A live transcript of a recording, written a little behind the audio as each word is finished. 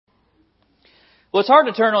Well, it's hard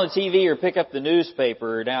to turn on the TV or pick up the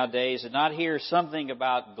newspaper nowadays and not hear something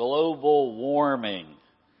about global warming.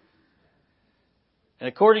 And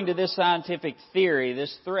according to this scientific theory,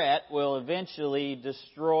 this threat will eventually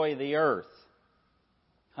destroy the earth.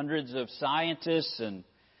 Hundreds of scientists and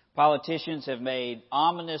politicians have made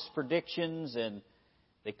ominous predictions, and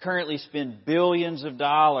they currently spend billions of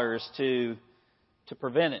dollars to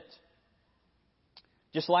prevent it.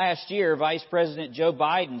 Just last year, Vice President Joe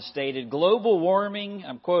Biden stated, "Global warming,"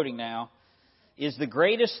 I'm quoting now, "is the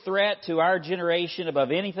greatest threat to our generation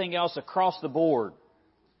above anything else across the board."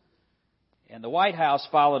 And the White House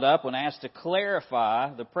followed up when asked to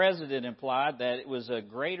clarify. The President implied that it was a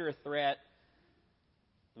greater threat.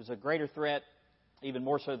 It was a greater threat, even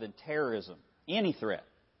more so than terrorism. Any threat.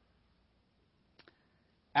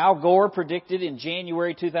 Al Gore predicted in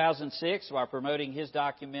January 2006, while promoting his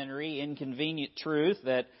documentary, Inconvenient Truth,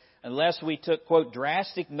 that unless we took, quote,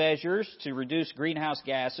 drastic measures to reduce greenhouse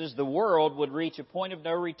gases, the world would reach a point of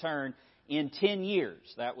no return in 10 years.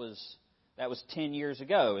 That was 10 years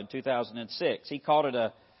ago in 2006. He called it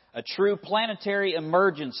a true planetary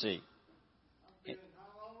emergency.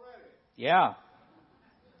 Yeah.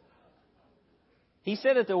 He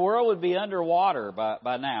said that the world would be underwater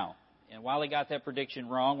by now. And while he got that prediction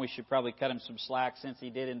wrong, we should probably cut him some slack since he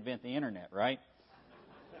did invent the internet, right?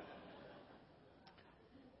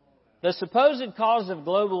 The supposed cause of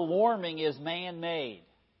global warming is man-made.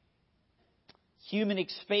 Human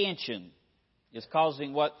expansion is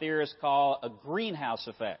causing what theorists call a greenhouse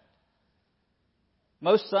effect.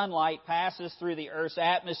 Most sunlight passes through the Earth's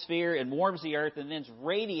atmosphere and warms the Earth and then is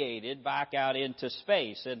radiated back out into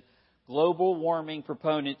space. And global warming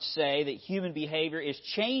proponents say that human behavior is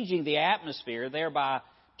changing the atmosphere, thereby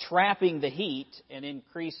trapping the heat and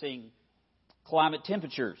increasing climate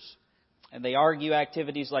temperatures. And they argue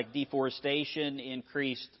activities like deforestation,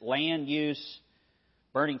 increased land use,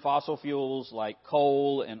 burning fossil fuels like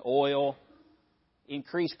coal and oil,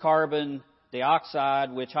 increased carbon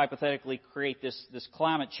dioxide, which hypothetically create this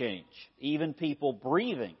climate change. Even people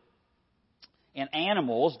breathing and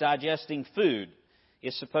animals digesting food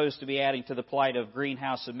is supposed to be adding to the plight of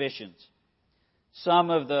greenhouse emissions. Some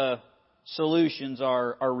of the solutions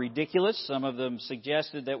are ridiculous. Some of them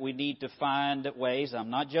suggested that we need to find ways, I'm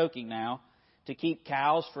not joking now, to keep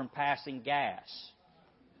cows from passing gas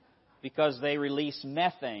because they release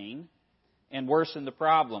methane and worsen the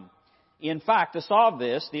problem. In fact, to solve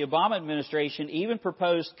this, the Obama administration even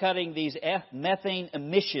proposed cutting these methane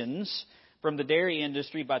emissions from the dairy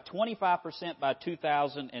industry by 25% by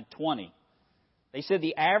 2020. They said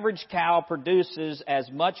the average cow produces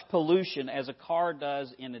as much pollution as a car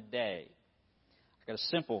does in a day. I've got a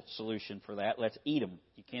simple solution for that. Let's eat them.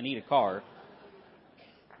 You can't eat a car.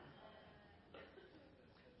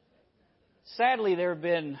 Sadly, there have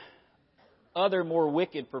been other more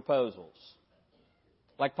wicked proposals,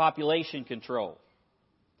 like population control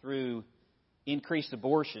through increased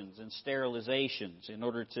abortions and sterilizations in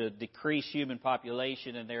order to decrease human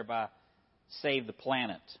population and thereby save the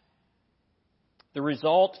planet. The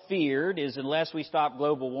result feared is unless we stop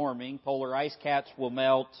global warming, polar ice caps will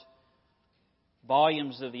melt,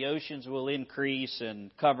 volumes of the oceans will increase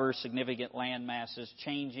and cover significant land masses,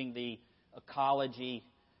 changing the ecology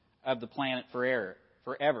of the planet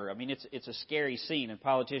forever. I mean, it's a scary scene, and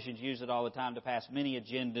politicians use it all the time to pass many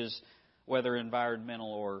agendas, whether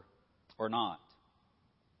environmental or not.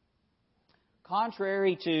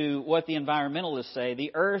 Contrary to what the environmentalists say,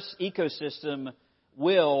 the Earth's ecosystem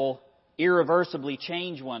will irreversibly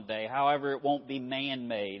change one day. However, it won't be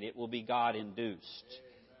man-made. It will be God-induced.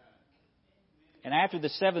 And after the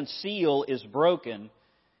seventh seal is broken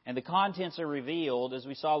and the contents are revealed, as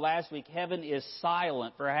we saw last week, heaven is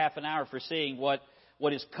silent for half an hour, foreseeing what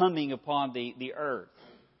is coming upon the earth.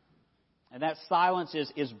 And that silence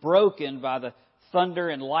is broken by the thunder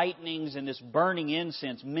and lightnings and this burning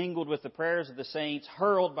incense mingled with the prayers of the saints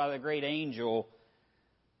hurled by the great angel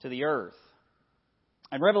to the earth.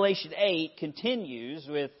 And Revelation 8 continues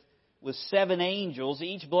with seven angels,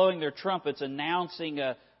 each blowing their trumpets, announcing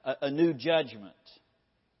a new judgment.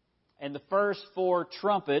 And the first four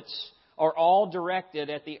trumpets are all directed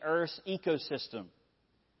at the earth's ecosystem.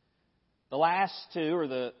 The last two,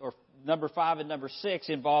 or number 5 and number 6,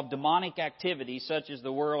 involve demonic activity such as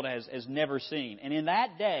the world has never seen. And in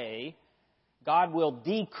that day, God will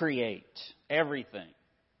decreate everything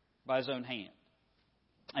by His own hand.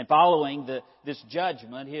 And following this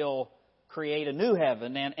judgment, He'll create a new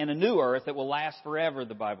heaven and a new earth that will last forever,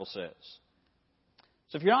 the Bible says.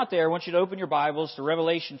 So if you're not there, I want you to open your Bibles to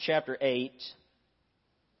Revelation chapter 8.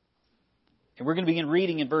 And we're going to begin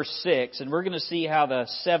reading in verse 6. And we're going to see how the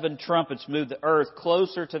seven trumpets move the earth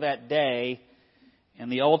closer to that day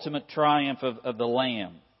and the ultimate triumph of the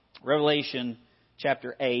Lamb. Revelation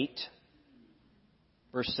chapter 8,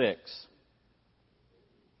 verse 6.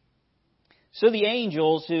 So the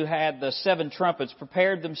angels who had the 7 trumpets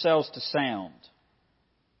prepared themselves to sound.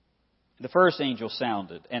 The first angel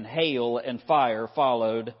sounded, and hail and fire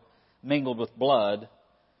followed, mingled with blood,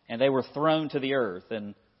 and they were thrown to the earth.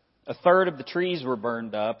 And a third of the trees were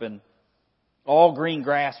burned up, and all green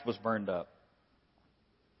grass was burned up.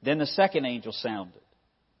 Then the second angel sounded,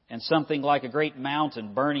 and something like a great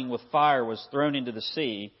mountain burning with fire was thrown into the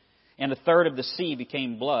sea, and a third of the sea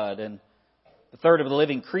became blood, and a third of the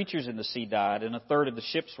living creatures in the sea died, and a third of the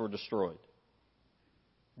ships were destroyed.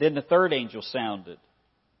 Then the third angel sounded,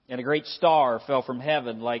 and a great star fell from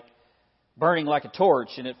heaven, burning like a torch,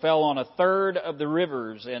 and it fell on a third of the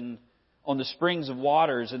rivers and on the springs of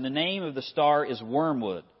waters, and the name of the star is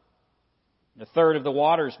Wormwood. And a third of the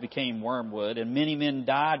waters became wormwood, and many men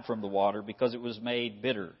died from the water because it was made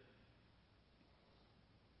bitter.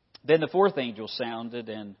 Then the fourth angel sounded,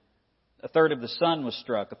 and a third of the sun was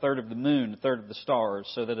struck, a third of the moon, a third of the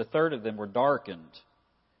stars, so that a third of them were darkened.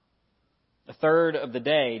 A third of the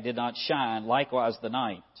day did not shine, likewise the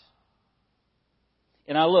night.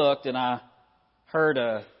 And I looked, and I heard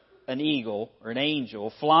an eagle, or an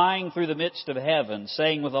angel, flying through the midst of heaven,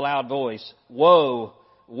 saying with a loud voice, "Woe,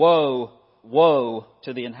 woe, woe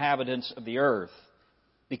to the inhabitants of the earth,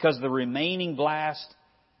 because the remaining blast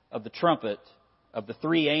of the trumpet of the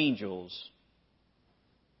 3 angels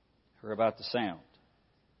are about to sound."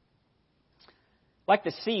 Like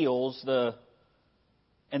the seals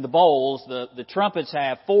and the bowls, the trumpets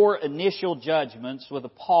have 4 initial judgments with a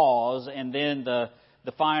pause, and then the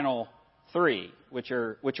final 3, which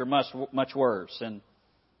are much worse.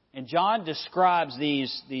 And John describes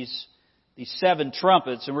these 7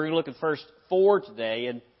 trumpets, and we're going to look at the first 4 today,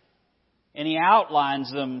 and he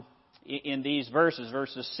outlines them in these verses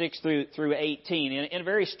 6 through 18, in a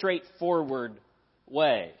very straightforward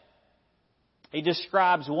way. He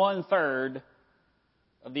describes 1/3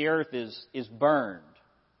 of the earth is burned.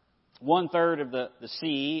 1/3 of the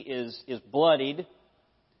sea is bloodied.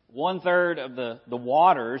 1/3 of the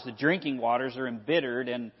waters, the drinking waters, are embittered,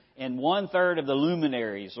 and 1/3 of the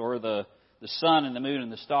luminaries, or the sun and the moon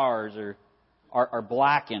and the stars, are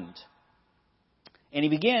blackened. And he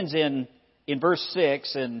begins in verse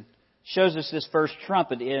 6 and shows us this first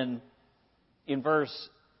trumpet in verse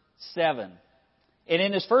 7. And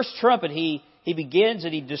in his first trumpet, he begins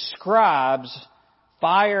and he describes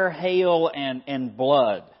fire, hail, and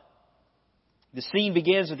blood. The scene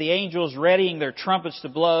begins with the angels readying their trumpets to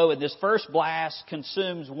blow, and this first blast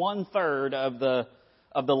consumes 1/3 of the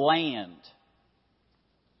land.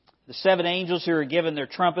 The 7 angels who are given their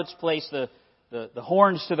trumpets place the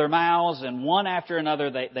horns to their mouths, and one after another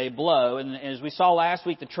they blow. And as we saw last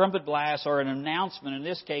week, the trumpet blasts are an announcement. In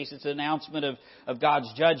this case, it's an announcement of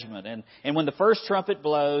God's judgment. And when the first trumpet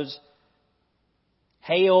blows,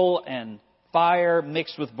 hail and fire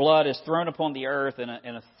mixed with blood is thrown upon the earth, and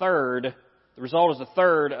a third, the result is a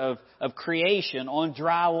third of creation on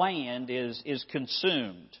dry land is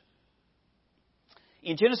consumed.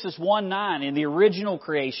 In Genesis 1:9, in the original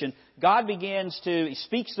creation, God He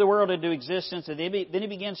speaks the world into existence, and then He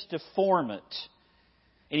begins to form it.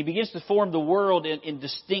 And He begins to form the world in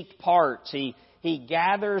distinct parts. He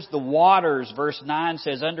gathers the waters, verse 9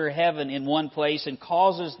 says, under heaven in one place, and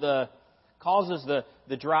causes the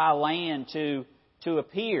dry land to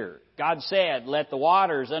appear. God said, "Let the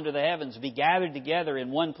waters under the heavens be gathered together in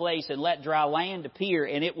one place, and let dry land appear,"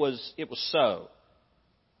 and it was so.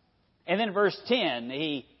 And then verse 10,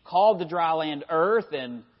 He called the dry land earth,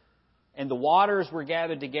 and the waters were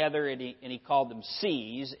gathered together, and He called them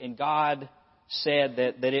seas, and God said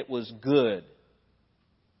that it was good.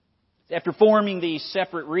 After forming these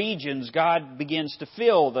separate regions, God begins to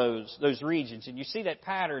fill those regions, and you see that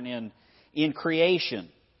pattern in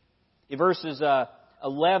creation. In verses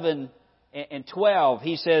 11 and 12,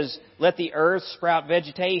 He says, "Let the earth sprout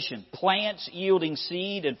vegetation, plants yielding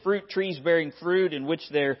seed, and fruit trees bearing fruit, in which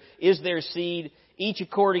there is their seed, each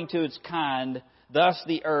according to its kind. Thus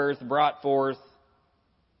the earth brought forth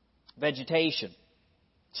vegetation."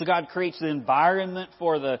 So God creates the environment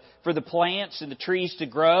for the plants and the trees to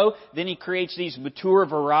grow. Then He creates these mature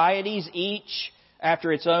varieties, each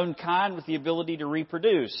after its own kind, with the ability to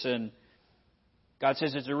reproduce. And God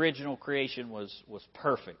says His original creation was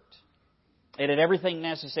perfect. It had everything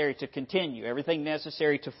necessary to continue, everything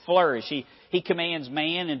necessary to flourish. He commands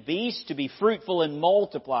man and beast to be fruitful and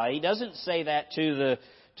multiply. He doesn't say that to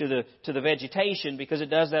the vegetation, because it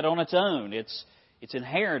does that on its own. It's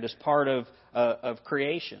inherent as part of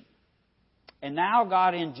creation. And now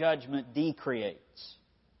God in judgment decreates.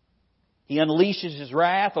 He unleashes His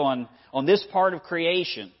wrath on this part of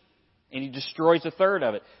creation, and He destroys a third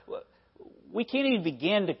of it. We can't even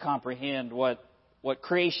begin to comprehend what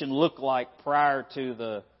creation looked like prior to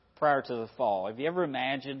the fall. Have you ever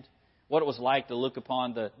imagined what it was like to look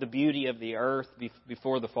upon the beauty of the earth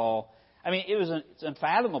before the fall? I mean, it's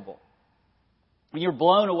unfathomable. When you're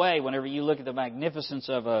blown away whenever you look at the magnificence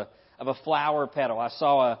of a flower petal. I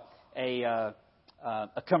saw a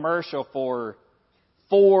commercial for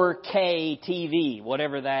 4K TV,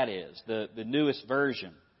 whatever that is, the newest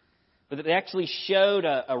version. But it actually showed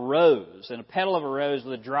a rose, and a petal of a rose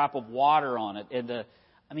with a drop of water on it. And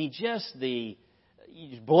you're just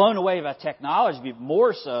blown away by technology, but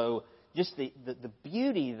more so just the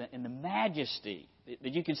beauty and the majesty.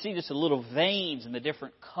 That you can see just the little veins and the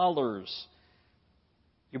different colors.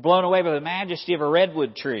 You're blown away by the majesty of a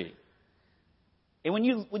redwood tree. And when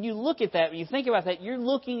you look at that, when you think about that, you're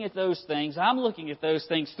looking at those things. I'm looking at those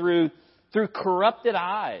things through corrupted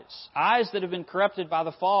eyes that have been corrupted by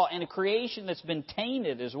the fall, and a creation that's been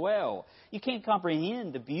tainted as well. You can't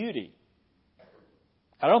comprehend the beauty.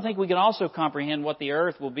 I don't think we can also comprehend what the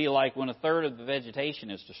earth will be like when a third of the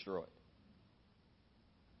vegetation is destroyed.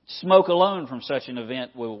 Smoke alone from such an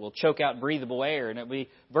event will choke out breathable air, and it will be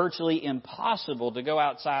virtually impossible to go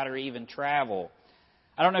outside or even travel.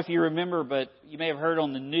 I don't know if you remember, but you may have heard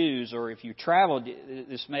on the news, or if you traveled,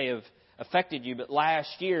 this may have affected you. But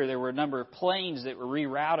last year, there were a number of planes that were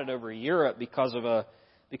rerouted over Europe because of a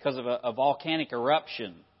volcanic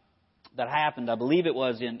eruption that happened. I believe it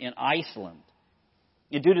was in Iceland.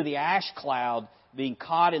 And due to the ash cloud being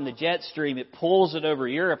caught in the jet stream, it pulls it over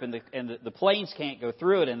Europe, and the planes can't go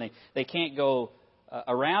through it, and they can't go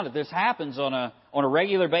around it. This happens on a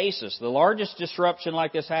regular basis. The largest disruption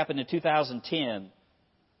like this happened in 2010,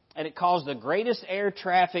 and it caused the greatest air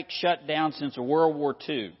traffic shutdown since World War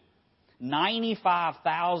II.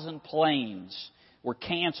 95,000 planes were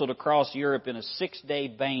canceled across Europe in a 6-day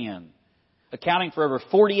ban, accounting for over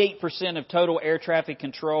 48% of total air traffic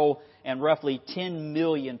control and roughly 10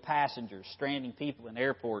 million passengers, stranding people in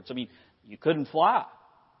airports. I mean, you couldn't fly.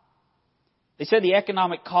 They said the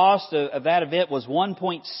economic cost of that event was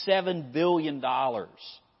 $1.7 billion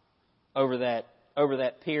over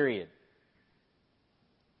that period.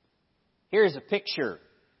 Here's a picture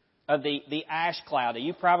of the ash cloud.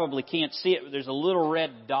 You probably can't see it, but there's a little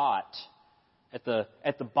red dot at the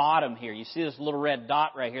bottom here. You see this little red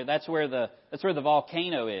dot right here? That's where the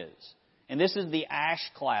volcano is. And this is the ash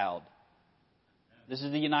cloud. This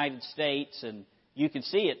is the United States, and you can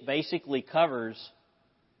see it basically covers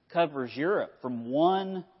Europe from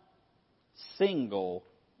one single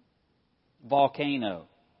volcano.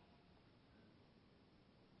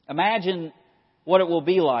 Imagine what it will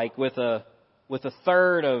be like with a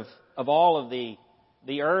third of all of the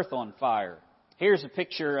earth on fire. Here's a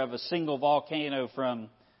picture of a single volcano from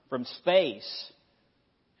space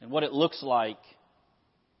and what it looks like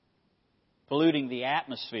polluting the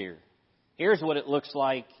atmosphere. Here's what it looks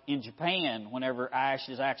like in Japan whenever ash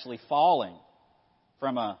is actually falling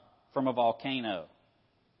from a volcano.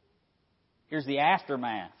 Here's the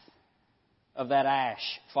aftermath of that ash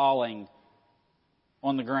falling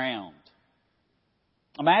on the ground.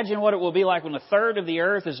 Imagine what it will be like when a third of the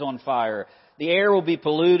earth is on fire. The air will be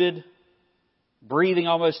polluted, breathing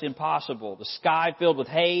almost impossible. The sky filled with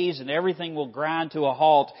haze, and everything will grind to a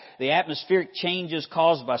halt. The atmospheric changes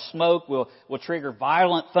caused by smoke will trigger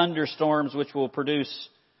violent thunderstorms, which will produce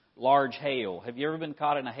large hail. Have you ever been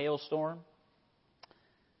caught in a hailstorm?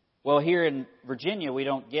 Well, here in Virginia, we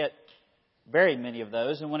don't get very many of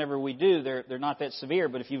those, and whenever we do, they're not that severe.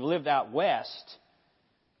 But if you've lived out west,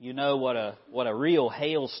 you know what a real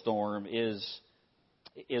hailstorm is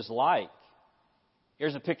like.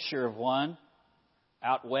 Here's a picture of one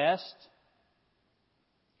out west.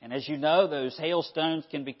 And as you know, those hailstones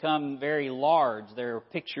can become very large. There are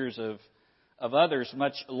pictures of others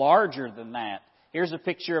much larger than that. Here's a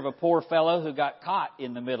picture of a poor fellow who got caught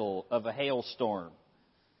in the middle of a hailstorm.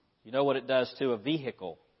 You know what it does to a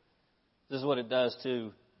vehicle. This is what it does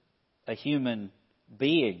to a human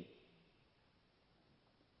being.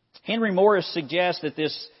 Henry Morris suggests that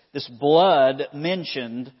this blood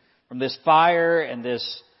mentioned from this fire and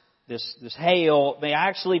this hail may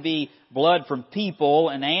actually be blood from people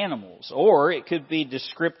and animals, or it could be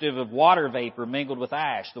descriptive of water vapor mingled with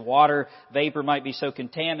ash. The water vapor might be so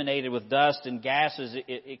contaminated with dust and gases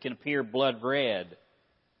it can appear blood red.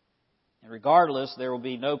 And regardless, there will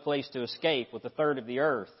be no place to escape with a third of the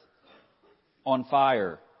earth on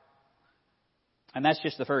fire. And that's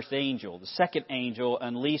just the first angel. The second angel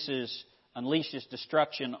unleashes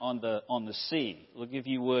destruction on the sea. Look, if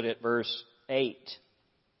you would, at verse 8.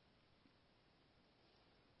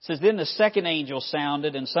 It says, "Then the second angel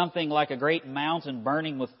sounded, and something like a great mountain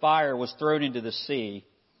burning with fire was thrown into the sea.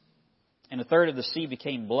 And a third of the sea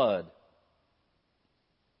became blood.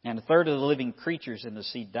 And a third of the living creatures in the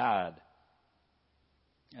sea died.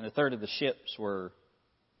 And a third of the ships were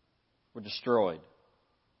destroyed."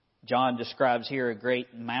 John describes here a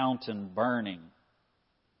great mountain burning.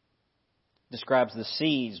 Describes the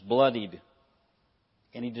seas bloodied.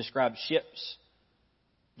 And he describes ships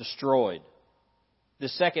destroyed. The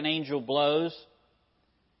second angel blows,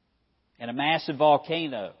 and a massive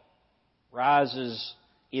volcano rises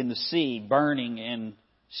in the sea, burning and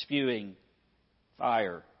spewing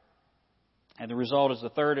fire. And the result is a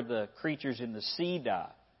third of the creatures in the sea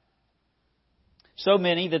die. So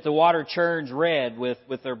many that the water churns red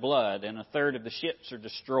with their blood, and a third of the ships are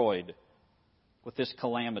destroyed with this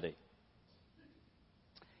calamity.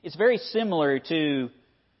 It's very similar to,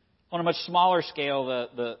 on a much smaller scale,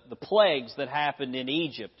 the plagues that happened in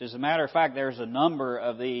Egypt. As a matter of fact, there's a number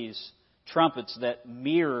of these trumpets that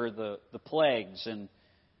mirror the plagues. And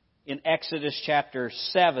in Exodus chapter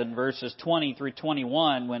 7, verses 20 through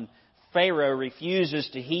 21, when Pharaoh refuses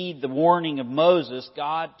to heed the warning of Moses,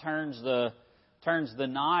 God turns the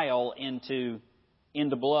Nile into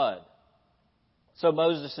blood. So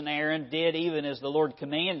Moses and Aaron did even as the Lord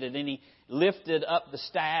commanded, and he lifted up the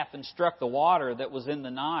staff and struck the water that was in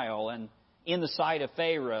the Nile, and in the sight of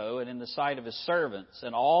Pharaoh and in the sight of his servants,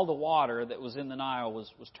 and all the water that was in the Nile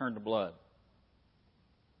was turned to blood.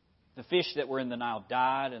 The fish that were in the Nile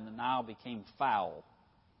died, and the Nile became foul,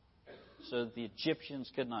 so that the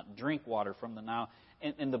Egyptians could not drink water from the Nile.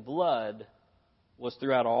 And the blood was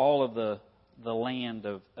throughout all of the land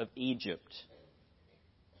of Egypt.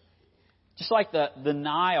 Just like the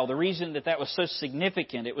Nile, the reason that was so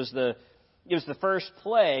significant, it was the first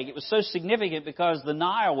plague. It was so significant because the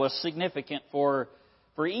Nile was significant for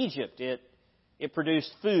Egypt. It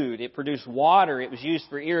produced food. It produced water. It was used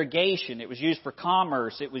for irrigation. It was used for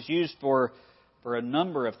commerce. It was used for a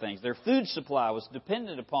number of things. Their food supply was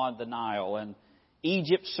dependent upon the Nile, and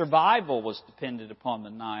Egypt's survival was dependent upon the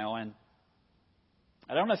Nile. And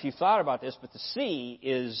I don't know if you've thought about this, but the sea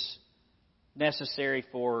is necessary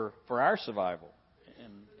for our survival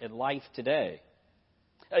in life today.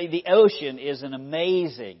 The ocean is an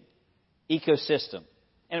amazing ecosystem,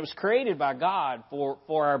 and it was created by God for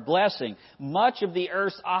our blessing. Much of the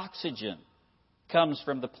earth's oxygen comes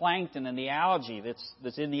from the plankton and the algae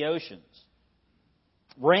that's in the oceans.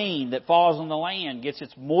 Rain that falls on the land gets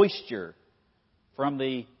its moisture from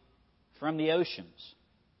the oceans.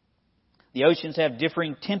 The oceans have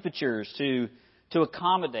differing temperatures to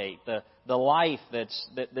accommodate the life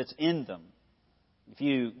that's in them. If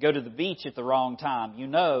you go to the beach at the wrong time, you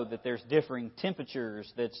know that there's differing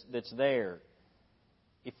temperatures that's there.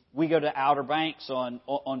 If we go to Outer Banks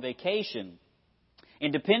on vacation,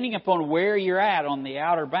 and depending upon where you're at on the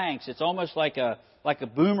Outer Banks, it's almost like a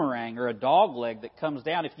boomerang or a dog leg that comes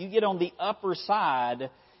down. If you get on the upper side,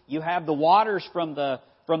 you have the waters from the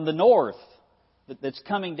north that's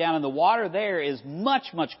coming down, and the water there is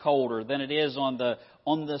much, much colder than it is on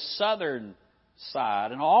the southern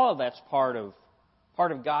side. And all of that's part of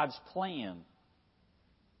God's plan.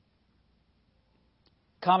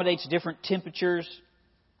 Accommodates different temperatures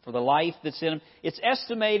for the life that's in them. It's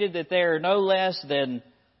estimated that there are no less than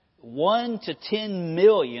 1 to 10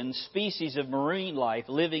 million species of marine life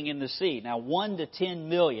living in the sea. Now, 1 to 10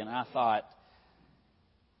 million, I thought,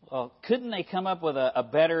 well, couldn't they come up with a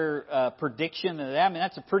better prediction than that? I mean,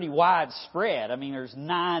 that's a pretty wide spread. I mean, there's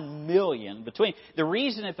 9 million between. The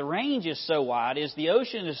reason that the range is so wide is the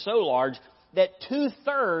ocean is so large that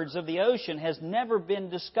 2/3 of the ocean has never been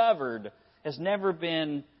discovered, has never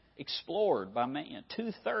been explored by man.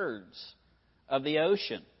 2/3 of the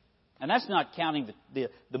ocean. And that's not counting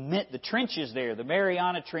the trenches there, the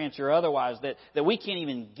Mariana Trench or otherwise, that we can't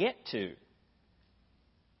even get to.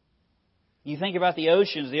 You think about the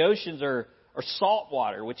oceans are salt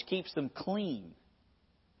water, which keeps them clean.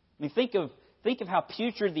 I mean, think of how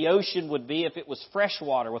putrid the ocean would be if it was fresh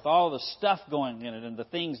water with all the stuff going in it and the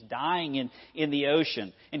things dying in the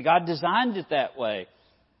ocean. And God designed it that way.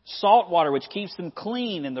 Salt water, which keeps them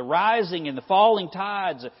clean, and the rising and the falling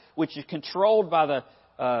tides, which is controlled by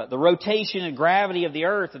the rotation and gravity of the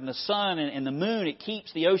earth and the sun and the moon. It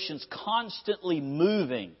keeps the oceans constantly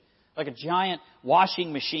moving like a giant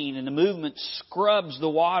washing machine, and the movement scrubs the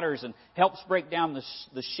waters and helps break down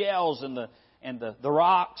the shells and the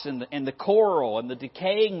rocks and the coral and the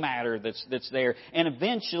decaying matter that's there. And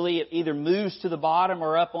eventually it either moves to the bottom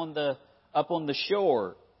or up on the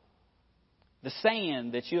shore. The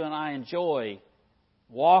sand that you and I enjoy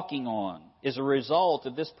walking on is a result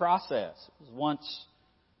of this process. It was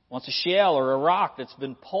Once a shell or a rock that's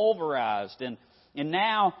been pulverized. And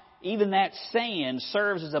now even that sand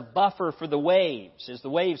serves as a buffer for the waves. As the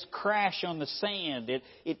waves crash on the sand,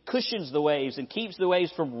 it cushions the waves and keeps the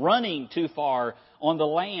waves from running too far on the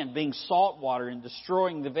land, being salt water and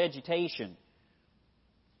destroying the vegetation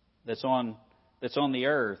that's on the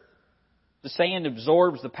earth. The sand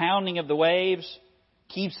absorbs the pounding of the waves,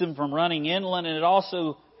 keeps them from running inland, and it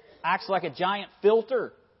also acts like a giant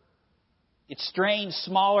filter. It strains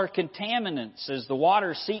smaller contaminants as the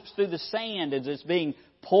water seeps through the sand as it's being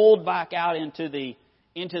pulled back out into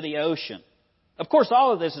the ocean. Of course,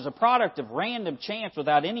 all of this is a product of random chance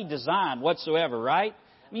without any design whatsoever, right?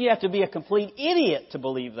 I mean, you have to be a complete idiot to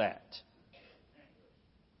believe that.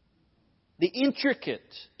 The intricate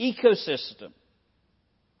ecosystem,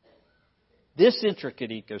 this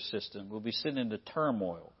intricate ecosystem will be sent into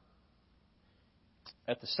turmoil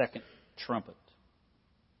at the second trumpet.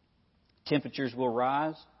 Temperatures will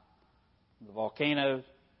rise, the volcanoes,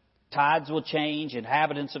 tides will change,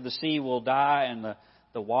 inhabitants of the sea will die, and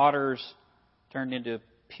the waters turn into a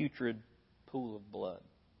putrid pool of blood.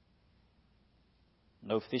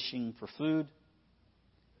 No fishing for food.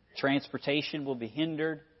 Transportation will be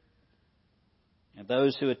hindered. And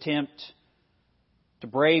those who attempt to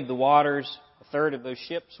brave the waters, a third of those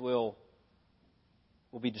ships will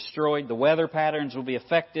be destroyed. The weather patterns will be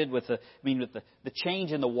affected with the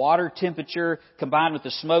change in the water temperature combined with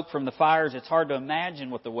the smoke from the fires. It's hard to imagine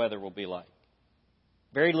what the weather will be like.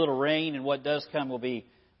 Very little rain, and what does come will be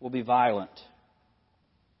violent.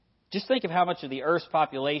 Just think of how much of the earth's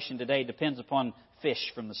population today depends upon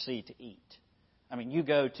fish from the sea to eat. I mean, you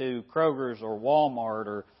go to Kroger's or Walmart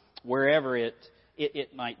or wherever it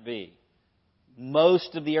might be.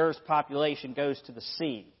 Most of the earth's population goes to the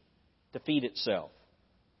sea to feed itself.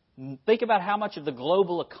 Think about how much of the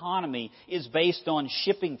global economy is based on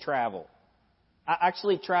shipping travel. I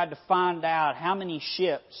actually tried to find out how many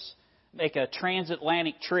ships make a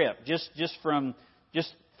transatlantic trip just from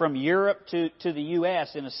Europe to the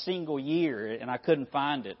U.S. in a single year, and I couldn't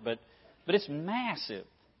find it. But it's massive.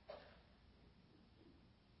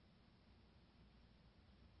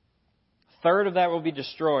 A third of that will be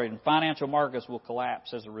destroyed, and financial markets will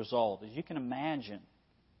collapse as a result. As you can imagine,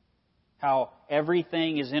 how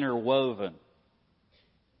everything is interwoven.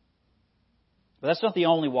 But that's not the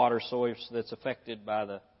only water source that's affected by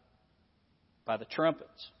the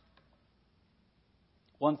trumpets.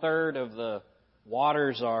 1/3 of the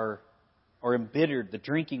waters are embittered, the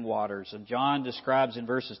drinking waters. And John describes in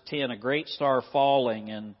verses 10 a great star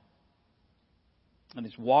falling and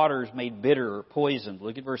its waters made bitter or poisoned.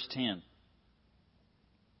 Look at verse 10.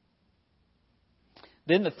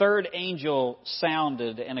 Then the third angel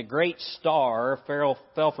sounded, and a great star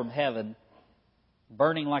fell from heaven,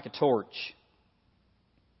 burning like a torch.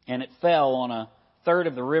 And it fell on a third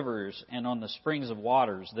of the rivers and on the springs of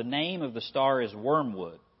waters. The name of the star is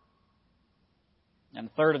Wormwood. And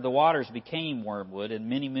a third of the waters became wormwood, and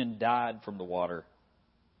many men died from the water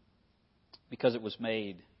because it was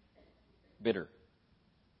made bitter.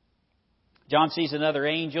 John sees another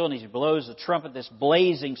angel, and he blows the trumpet. This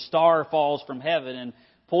blazing star falls from heaven and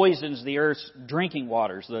poisons the earth's drinking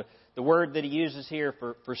waters. The word that he uses here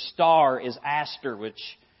for star is aster, which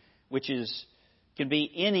can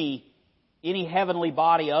be any heavenly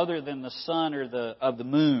body other than the sun or the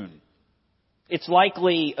moon. It's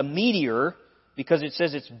likely a meteor because it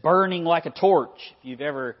says it's burning like a torch. If you've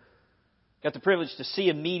ever got the privilege to see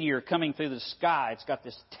a meteor coming through the sky, it's got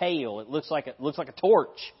this tail. It looks like a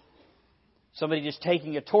torch. Somebody just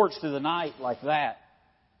taking a torch through the night like that.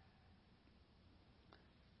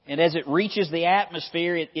 And as it reaches the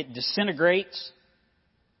atmosphere, it disintegrates.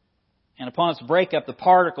 And upon its breakup, the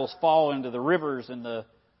particles fall into the rivers and the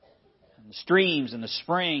streams and the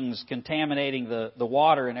springs, contaminating the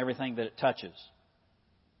water and everything that it touches.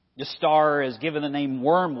 This star is given the name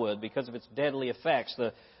wormwood because of its deadly effects.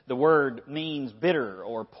 The word means bitter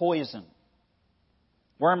or poison.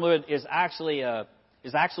 Wormwood is actually a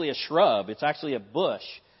shrub. It's actually a bush,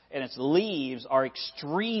 and its leaves are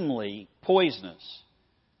extremely poisonous.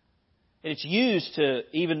 And it's used to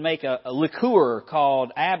even make a liqueur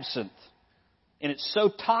called absinthe. And it's so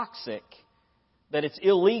toxic that it's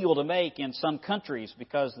illegal to make in some countries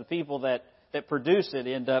because the people that produce it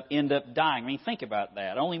end up dying. I mean, think about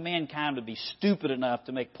that. Only mankind would be stupid enough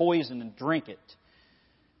to make poison and drink it.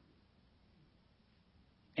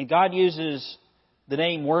 And God uses the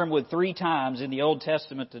name wormwood 3 times in the Old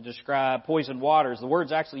Testament to describe poisoned waters. The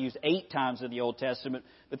word's actually used 8 times in the Old Testament,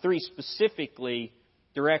 but 3 specifically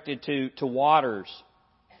directed to waters.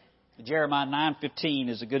 Jeremiah 9:15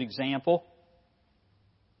 is a good example.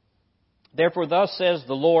 Therefore, thus says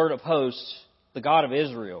the Lord of hosts, the God of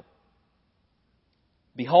Israel.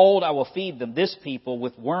 Behold, I will feed them, this people,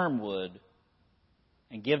 with wormwood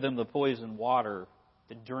and give them the poisoned water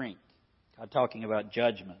to drink. God talking about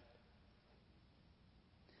judgment.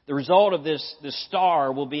 The result of this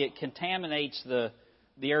star will be it contaminates the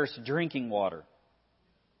earth's drinking water.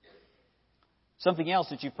 Something else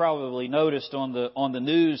that you've probably noticed on the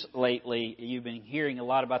news lately, you've been hearing a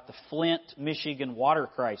lot about the Flint, Michigan water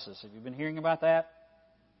crisis. Have you been hearing about that?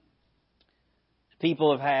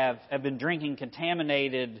 People have been drinking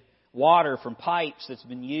contaminated water from pipes that's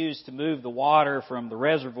been used to move the water from the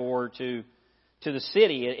reservoir to the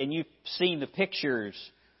city. And you've seen the pictures,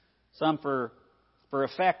 some for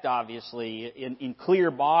effect, obviously, in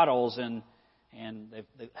clear bottles, and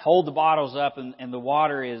they hold the bottles up, and the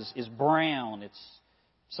water is brown. It's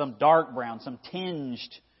some dark brown, some tinged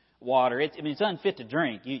water. It's unfit to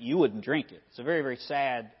drink. You wouldn't drink it. It's a very, very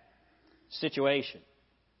sad situation.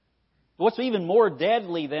 What's even more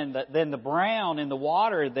deadly than the brown in the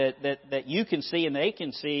water that you can see and they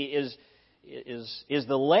can see is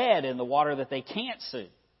the lead in the water that they can't see.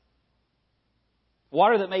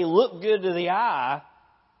 Water that may look good to the eye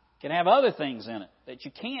can have other things in it that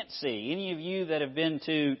you can't see. Any of you that have been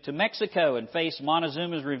to Mexico and faced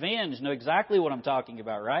Montezuma's revenge know exactly what I'm talking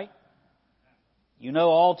about, right? You know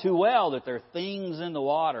all too well that there are things in the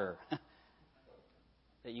water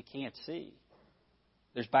that you can't see.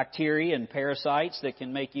 There's bacteria and parasites that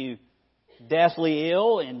can make you deathly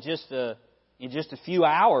ill in just a few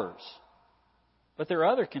hours. But there are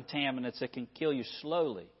other contaminants that can kill you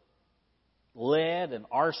slowly. Lead and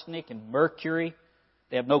arsenic and mercury.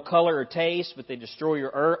 They have no color or taste, but they destroy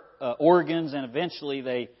your organs, and eventually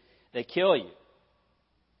they kill you.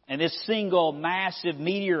 And this single massive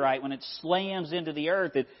meteorite, when it slams into the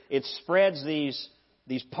earth, it spreads these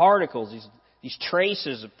particles, these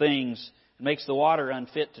traces of things, and makes the water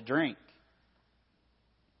unfit to drink.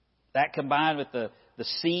 That combined with the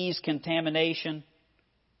seas contamination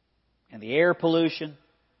and the air pollution,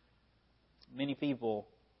 many people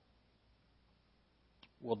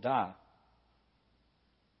will die.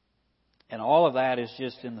 And all of that is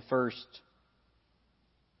just in the first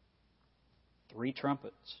 3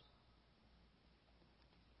 trumpets.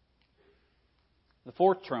 The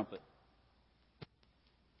 4th trumpet,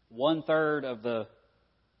 1/3 of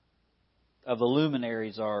the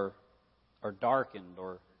luminaries are darkened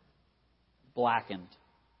or blackened.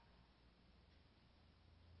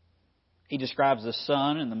 He describes the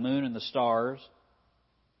sun and the moon and the stars.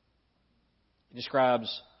 He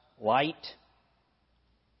describes light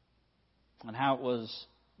and how it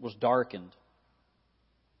was darkened.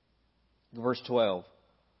 Verse 12.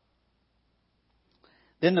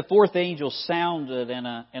 Then the 4th angel sounded, and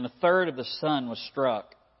a 1/3 of the sun was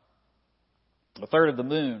struck, 1/3 of the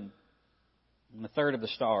moon, and 1/3 of the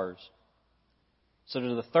stars, so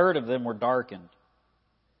that 1/3 of them were darkened.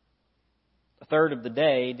 1/3 of the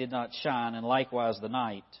day did not shine, and likewise the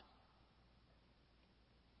night.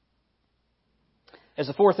 As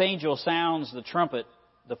the 4th angel sounds the trumpet,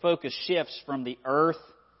 the focus shifts from the earth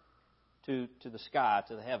to the sky,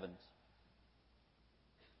 to the heavens.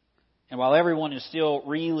 And while everyone is still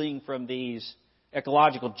reeling from these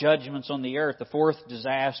ecological judgments on the earth, the 4th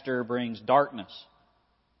disaster brings darkness,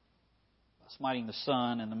 smiting the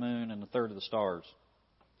sun and the moon and 1/3 of the stars.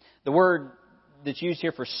 The word that's used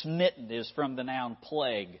here for smitten is from the noun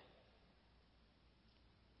plague.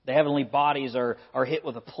 The heavenly bodies are hit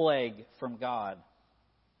with a plague from God.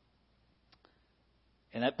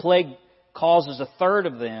 And that plague causes 1/3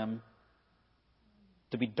 of them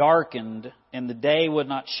to be darkened, and the day would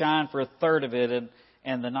not shine for 1/3 of it,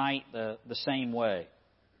 and the night the same way.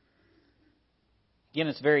 Again,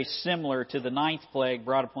 it's very similar to the 9th plague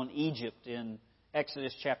brought upon Egypt in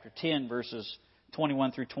Exodus chapter 10, verses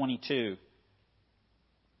 21 through 22.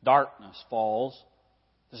 Darkness falls.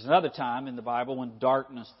 There's another time in the Bible when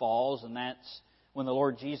darkness falls, and that's when the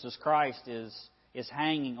Lord Jesus Christ is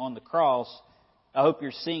hanging on the cross. I hope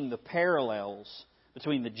you're seeing the parallels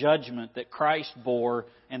between the judgment that Christ bore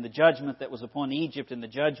and the judgment that was upon Egypt and the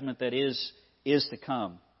judgment that is to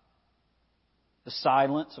come. The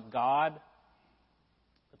silence of God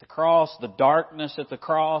at the cross, the darkness at the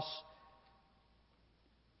cross.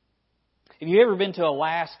 If you've ever been to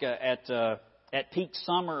Alaska at peak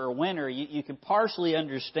summer or winter, you can partially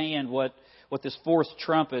understand what this 4th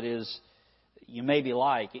trumpet is. You may be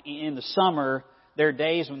like. In the summer, there are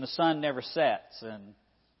days when the sun never sets, and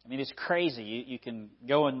it's crazy. You can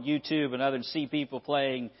go on YouTube and others see people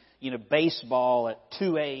playing, baseball at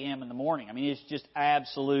 2 a.m. in the morning. It's just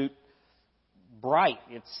absolute bright.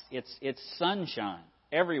 It's sunshine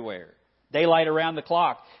everywhere, daylight around the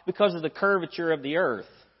clock because of the curvature of the earth.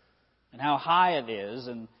 and how high it is,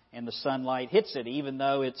 and the sunlight hits it, even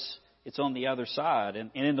though it's on the other side.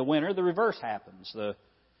 And in the winter, the reverse happens.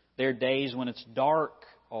 There are days when it's dark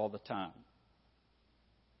all the time.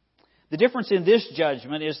 The difference in this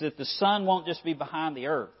judgment is that the sun won't just be behind the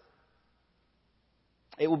earth.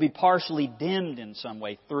 It will be partially dimmed in some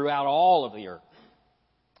way throughout all of the earth,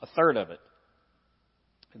 a third of it.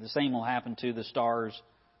 And the same will happen to the stars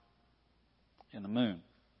and the moon.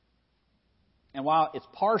 And while it's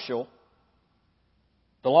partial,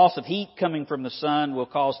 the loss of heat coming from the sun will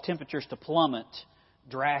cause temperatures to plummet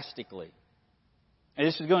drastically. And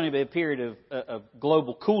this is going to be a period of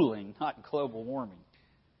global cooling, not global warming.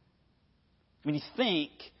 When you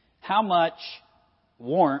think how much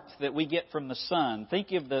warmth that we get from the sun,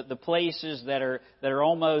 think of the places that are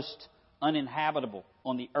almost uninhabitable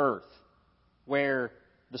on the earth, where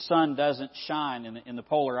the sun doesn't shine in the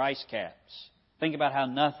polar ice caps. Think about how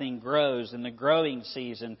nothing grows in the growing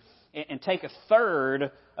season. And take a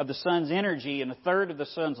third of the sun's energy and a third of the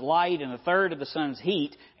sun's light and a third of the sun's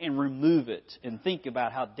heat and remove it. And think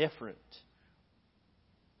about how different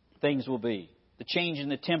things will be. The change in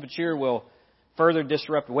the temperature will further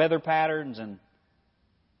disrupt weather patterns and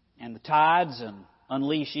the tides and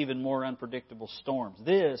unleash even more unpredictable storms.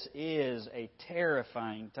 This is a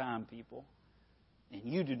terrifying time, people. And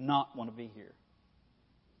you do not want to be here.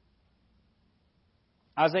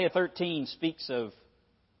 Isaiah 13 speaks of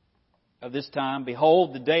this time.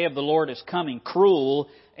 Behold, the day of the Lord is coming, cruel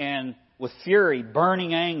and with fury,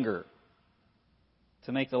 burning anger,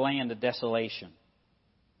 to make the land a desolation.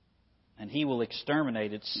 And He will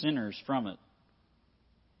exterminate its sinners from it.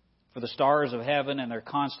 For the stars of heaven and their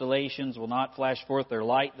constellations will not flash forth their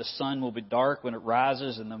light. The sun will be dark when it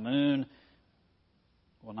rises, and the moon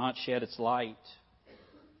will not shed its light.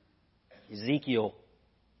 Ezekiel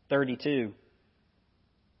 32.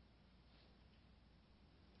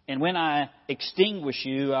 And when I extinguish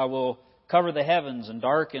you, I will cover the heavens and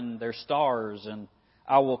darken their stars, and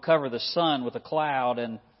I will cover the sun with a cloud,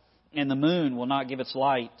 and the moon will not give its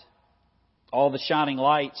light. All the shining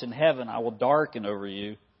lights in heaven I will darken over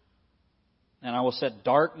you, and I will set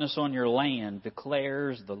darkness on your land,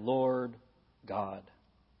 declares the Lord God.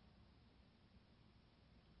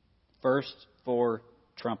 First, 4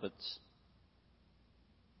 trumpets.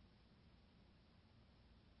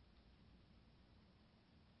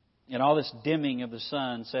 And all this dimming of the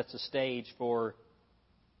sun sets the stage for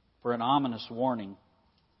an ominous warning.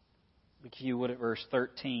 Look, if you would, at verse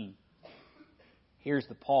 13. Here's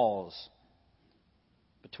the pause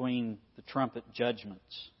between the trumpet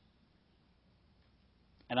judgments.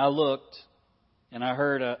 And I looked, and I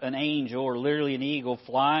heard an angel, or literally an eagle,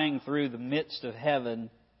 flying through the midst of heaven,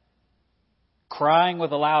 crying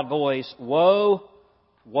with a loud voice, "Woe,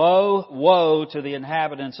 woe, woe to the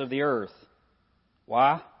inhabitants of the earth."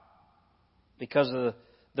 Why? Because of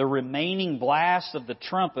the remaining blast of the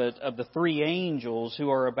trumpet of the 3 angels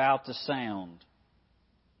who are about to sound.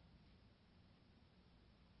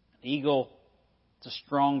 An eagle, it's a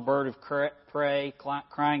strong bird of prey,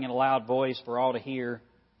 crying in a loud voice for all to hear.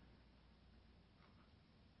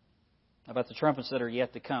 About the trumpets that are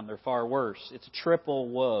yet to come, they're far worse. It's a triple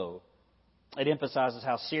woe. It emphasizes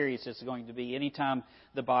how serious it's going to be. Anytime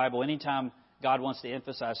God wants to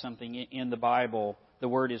emphasize something in the Bible, the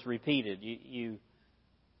word is repeated. You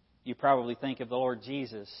probably think of the Lord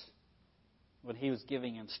Jesus when He was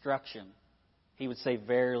giving instruction. He would say,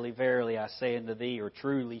 "Verily, verily, I say unto thee," or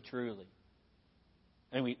 "Truly, truly."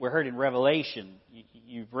 And we heard in Revelation,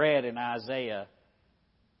 you've read in Isaiah,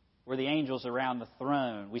 where the angels around the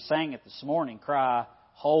throne, we sang it this morning, cry,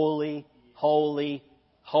 "Holy, holy,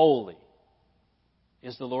 holy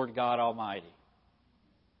is the Lord God Almighty."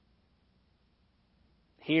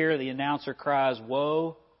 Here the announcer cries,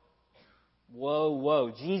 "Woe, woe,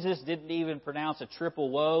 woe." Jesus didn't even pronounce a triple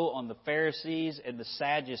woe on the Pharisees and the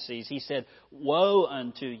Sadducees. He said, "Woe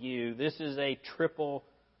unto you." This is a triple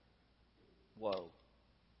woe.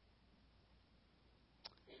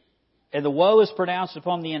 And the woe is pronounced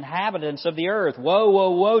upon the inhabitants of the earth. Woe,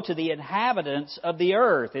 woe, woe to the inhabitants of the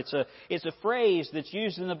earth. It's a phrase that's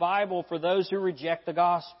used in the Bible for those who reject the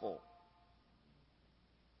gospel.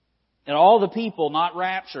 And all the people not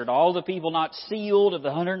raptured, all the people not sealed of the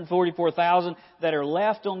 144,000 that are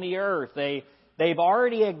left on the earth, they've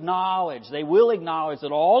already acknowledged, they will acknowledge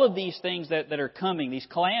that all of these things that are coming, these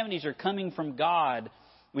calamities are coming from God.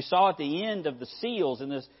 We saw at the end of the seals, in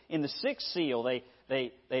the 6th seal,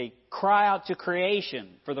 they cry out to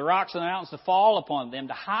creation for the rocks and the mountains to fall upon them,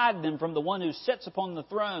 to hide them from the one who sits upon the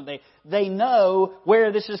throne. They know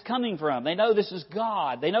where this is coming from. They know this is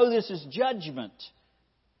God. They know this is judgment.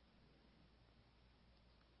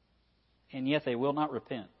 And yet they will not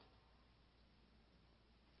repent.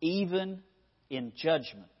 even in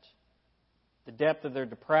judgment. The depth of their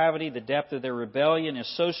depravity, the depth of their rebellion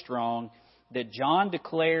is so strong that John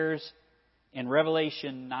declares in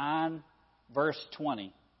Revelation 9, verse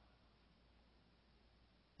 20,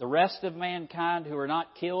 the rest of mankind who are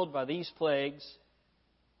not killed by these plagues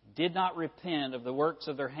did not repent of the works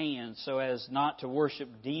of their hands so as not to worship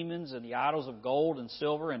demons and the idols of gold and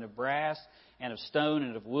silver and of brass and of stone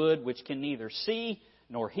and of wood, which can neither see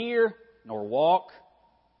nor hear nor walk,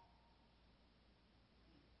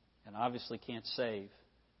 and obviously can't save.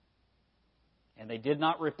 And they did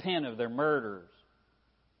not repent of their murders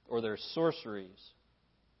or their sorceries,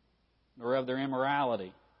 nor of their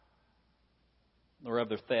immorality, nor of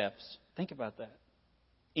their thefts. Think about that.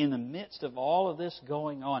 In the midst of all of this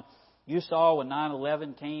going on, you saw when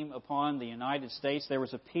 9/11 came upon the United States, there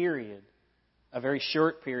was a period, a very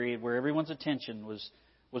short period, where everyone's attention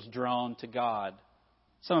was drawn to God.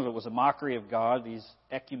 Some of it was a mockery of God, these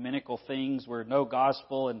ecumenical things where no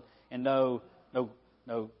gospel and no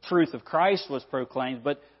truth of Christ was proclaimed,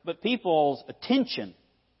 but people's attention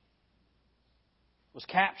was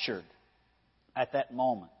captured at that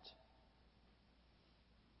moment.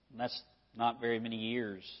 And that's not very many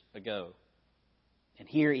years ago. And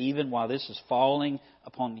here, even while this is falling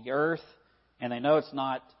upon the earth, and they know it's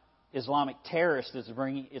not Islamic terrorists that's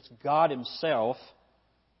bringing, it's God Himself,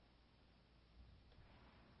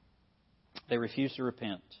 they refuse to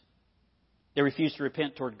repent. They refuse to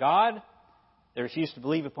repent toward God. They refuse to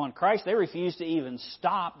believe upon Christ. They refuse to even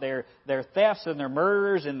stop their thefts and their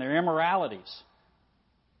murders and their immoralities.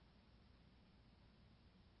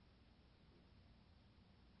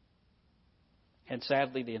 And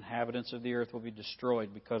sadly, the inhabitants of the earth will be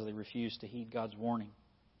destroyed because they refuse to heed God's warning.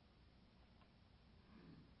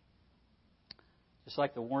 Just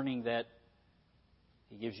like the warning that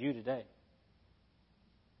He gives you today.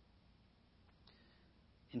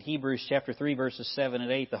 In Hebrews chapter 3, verses 7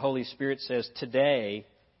 and 8, the Holy Spirit says, today,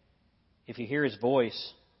 if you hear His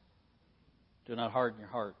voice, do not harden your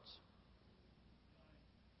hearts.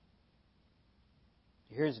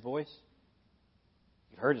 Do you hear His voice?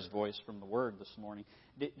 You've heard His voice from the Word this morning.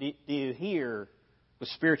 Do you hear with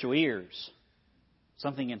spiritual ears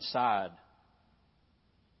something inside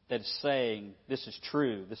that is saying, this is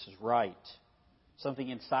true, this is right? Something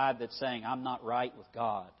inside that's saying, I'm not right with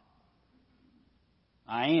God.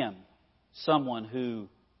 I am someone who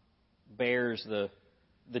bears the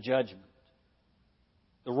judgment.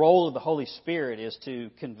 The role of the Holy Spirit is to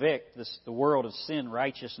convict the world of sin,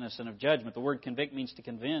 righteousness, and of judgment. The word convict means to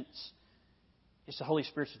convince. It's the Holy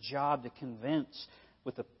Spirit's job to convince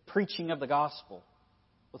with the preaching of the gospel,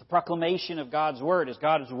 with the proclamation of God's Word. As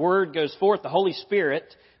God's Word goes forth, the Holy Spirit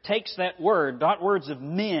takes that Word, not words of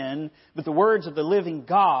men, but the words of the living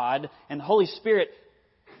God, and the Holy Spirit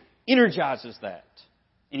energizes that.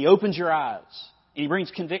 And He opens your eyes, and He brings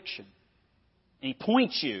conviction. And He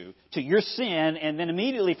points you to your sin, and then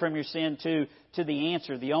immediately from your sin to the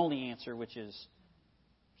answer, the only answer, which is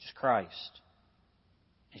Christ.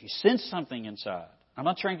 If you sense something inside, I'm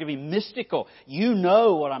not trying to be mystical. You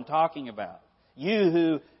know what I'm talking about. You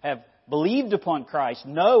who have believed upon Christ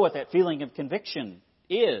know what that feeling of conviction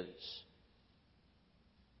is.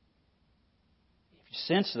 If you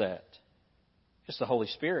sense that, it's the Holy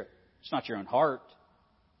Spirit. It's not your own heart.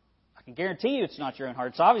 I can guarantee you it's not your own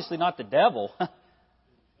heart. It's obviously not the devil.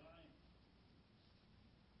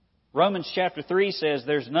 Romans chapter 3 says,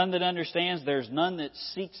 there's none that understands, there's none that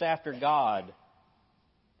seeks after God.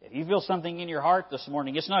 If you feel something in your heart this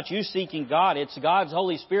morning, it's not you seeking God, it's God's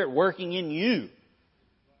Holy Spirit working in you.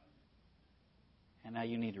 And now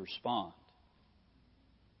you need to respond.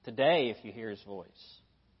 Today, if you hear His voice,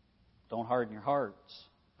 don't harden your hearts.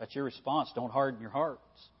 That's your response. Don't harden your hearts.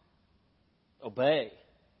 Obey.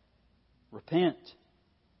 Repent.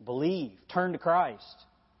 Believe. Turn to Christ.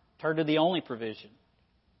 Turn to the only provision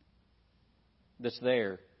that's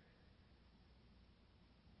there.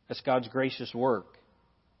 That's God's gracious work.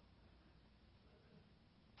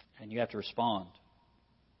 And you have to respond.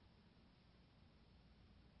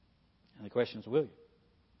 And the question is, will you?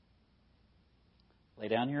 Lay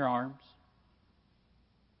down your arms.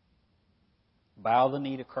 Bow the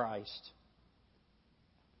knee to Christ.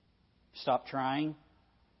 Stop trying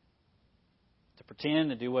to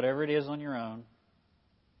pretend to do whatever it is on your own.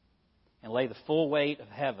 And lay the full weight of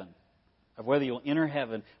heaven, of whether you'll enter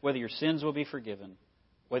heaven, whether your sins will be forgiven,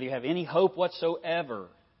 whether you have any hope whatsoever,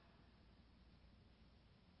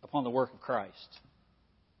 upon the work of Christ.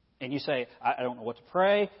 And you say, I don't know what to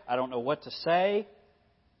pray. I don't know what to say.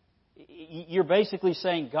 You're basically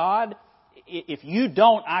saying, God, if you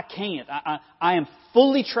don't, I can't. I am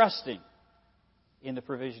fully trusting in the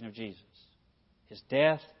provision of Jesus. His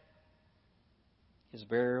death, His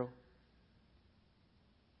burial,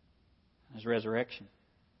 and His resurrection.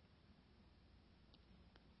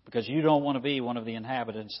 Because you don't want to be one of the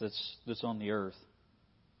inhabitants that's on the earth.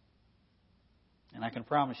 And I can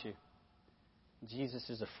promise you, Jesus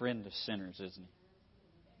is a friend of sinners, isn't He?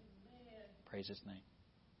 Praise His name.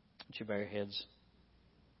 Would you bow your heads?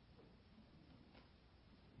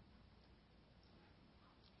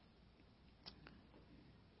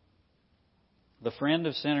 The friend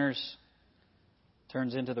of sinners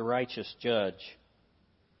turns into the righteous judge.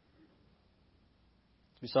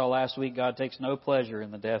 We saw last week, God takes no pleasure in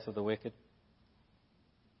the death of the wicked,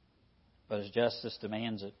 but His justice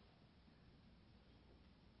demands it.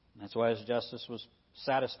 And that's why His justice was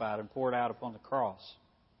satisfied and poured out upon the cross.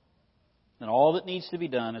 And all that needs to be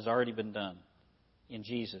done has already been done in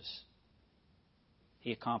Jesus.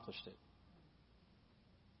 He accomplished it.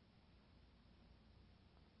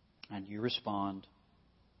 And you respond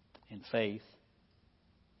in faith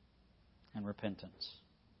and repentance.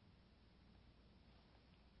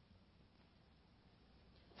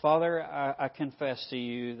 Father, I confess to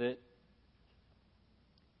you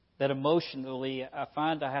that emotionally I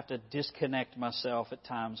find I have to disconnect myself at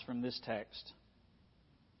times from this text.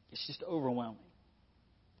 It's just overwhelming.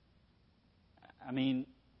 I mean,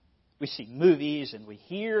 we see movies and we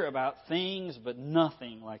hear about things, but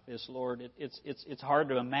nothing like this, Lord. It's hard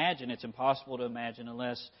to imagine. It's impossible to imagine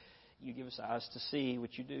unless you give us eyes to see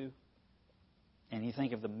what you do. And you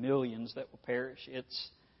think of the millions that will perish. It's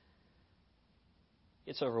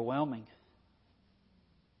overwhelming.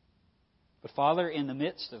 But Father, in the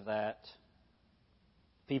midst of that,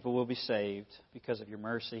 people will be saved because of your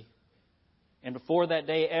mercy. And before that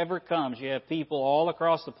day ever comes, you have people all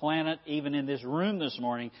across the planet, even in this room this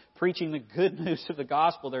morning, preaching the good news of the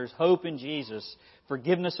gospel. There's hope in Jesus,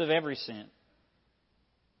 forgiveness of every sin.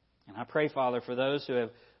 And I pray, Father, for those who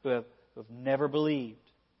have never believed,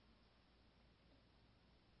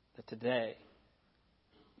 that today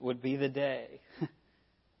would be the day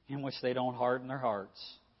in which they don't harden their hearts.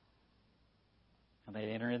 And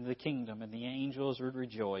they'd enter into the kingdom and the angels would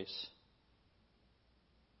rejoice.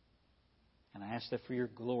 And I ask that for your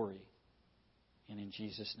glory. And in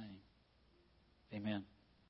Jesus' name, amen.